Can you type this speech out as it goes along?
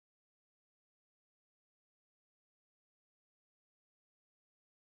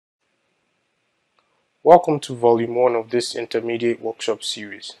Welcome to Volume 1 of this intermediate workshop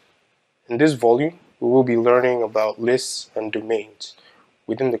series. In this volume, we will be learning about lists and domains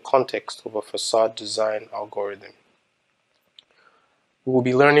within the context of a facade design algorithm. We will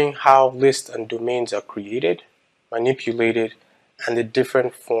be learning how lists and domains are created, manipulated, and the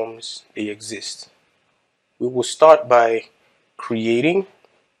different forms they exist. We will start by creating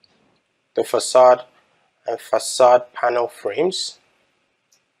the facade and facade panel frames,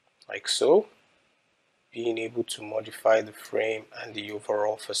 like so, being able to modify the frame and the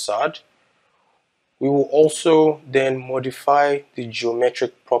overall facade. We will also then modify the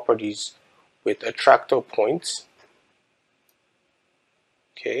geometric properties with attractor points.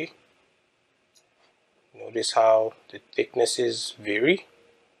 Okay, notice how the thicknesses vary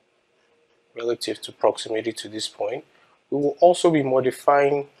relative to proximity to this point. We will also be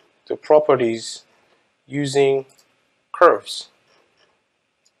modifying the properties using curves.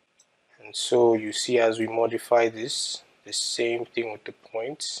 And so you see, as we modify this, the same thing with the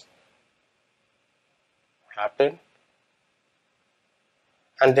points happen.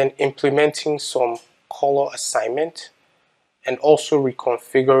 And then implementing some color assignment and also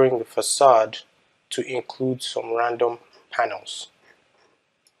reconfiguring the facade to include some random panels.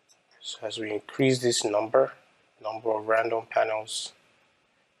 So as we increase this number of random panels,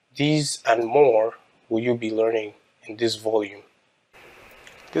 these and more will you be learning in this volume.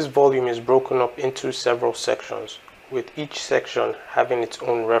 This volume is broken up into several sections, with each section having its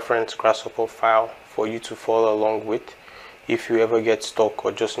own reference Grasshopper file for you to follow along with if you ever get stuck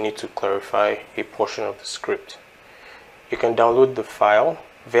or just need to clarify a portion of the script. You can download the file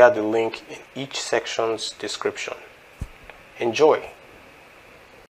via the link in each section's description. Enjoy!